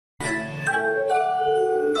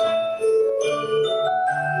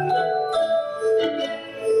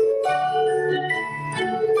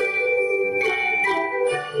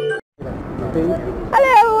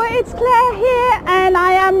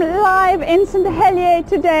in St Helier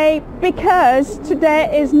today because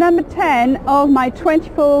today is number 10 of my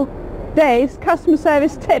 24 days customer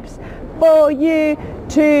service tips for you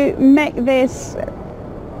to make this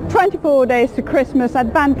 24 days to Christmas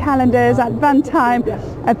advent calendars, advent time,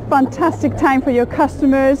 a fantastic time for your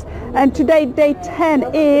customers. And today, day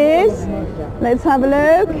 10 is, let's have a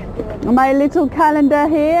look, my little calendar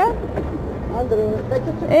here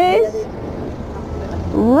is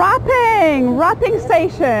wrapping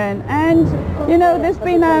station. And you know, there's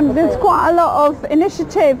quite a lot of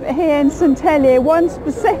initiative here in St Helier. One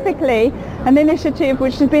specifically, an initiative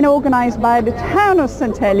which has been organized by the town of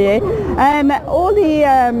St Helier, and all the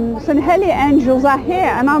St Helier angels are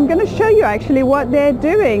here, and I'm going to show you actually what they're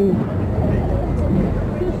doing.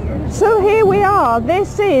 So here we are.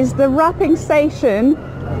 This is the wrapping station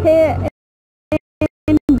here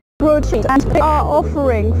in Broadsheet, and they are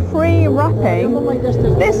offering free wrapping.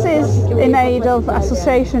 This is in aid of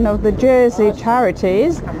Association of the Jersey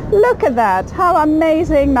Charities. Look at that, how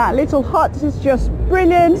amazing. That little hut is just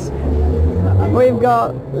brilliant. We've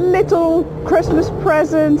got little Christmas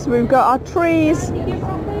presents, we've got our trees,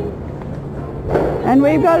 and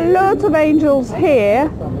we've got loads of angels here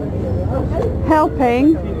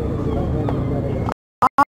helping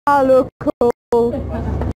our local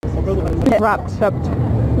wrapped up.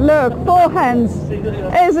 Look, 4 hens.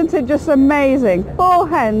 Isn't it just amazing? 4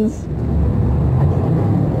 hens.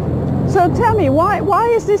 So tell me, why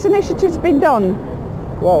is this initiative been done?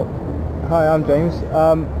 Well, hi, I'm James.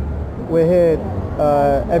 We're here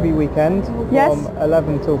every weekend from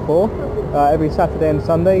 11 till 4, every Saturday and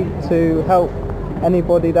Sunday, to help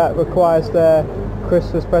anybody that requires their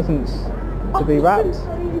Christmas presents to be wrapped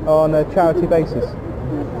on a charity basis.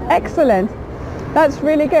 Excellent. That's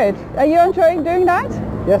really good. Are you enjoying doing that?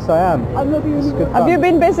 Yes, I am. It's good fun. Have you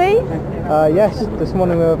been busy? Yes, this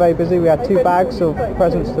morning we were very busy. We had 2 bags of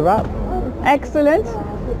presents to wrap. Excellent.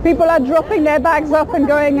 People are dropping their bags off and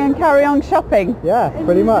going and carry on shopping. Yeah,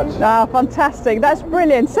 pretty much. Ah, fantastic. That's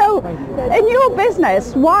brilliant. So, in your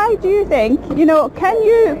business, why do you think, you know,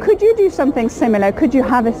 could you do something similar? Could you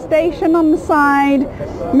have a station on the side?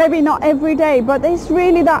 Maybe not every day, but it's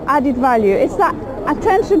really that added value. It's that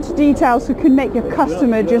attention to details who can make your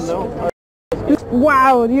customer just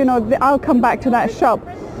wow, you know, I'll come back to that shop.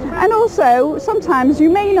 And also, sometimes you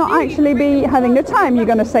may not actually be having the time. You're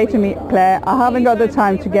going to say to me, Claire, I haven't got the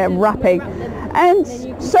time to get wrapping. And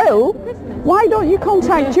so, why don't you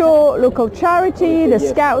contact your local charity, the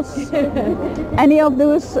Scouts, any of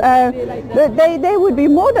those, they would be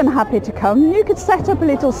more than happy to come. You could set up a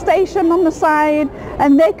little station on the side,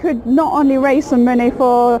 and they could not only raise some money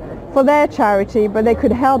for their charity, but they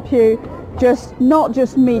could help you not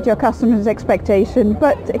just meet your customers' expectation,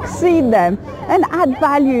 but exceed them and add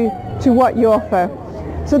value to what you offer.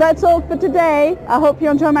 So that's all for today. I hope you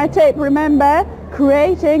enjoy my tip. Remember,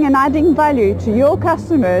 creating and adding value to your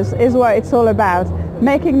customers is what it's all about.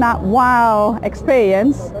 Making that wow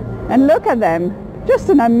experience. And look at them. Just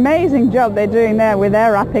an amazing job they're doing there with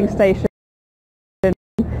their wrapping station.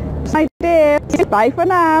 My dear, bye for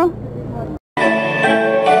now.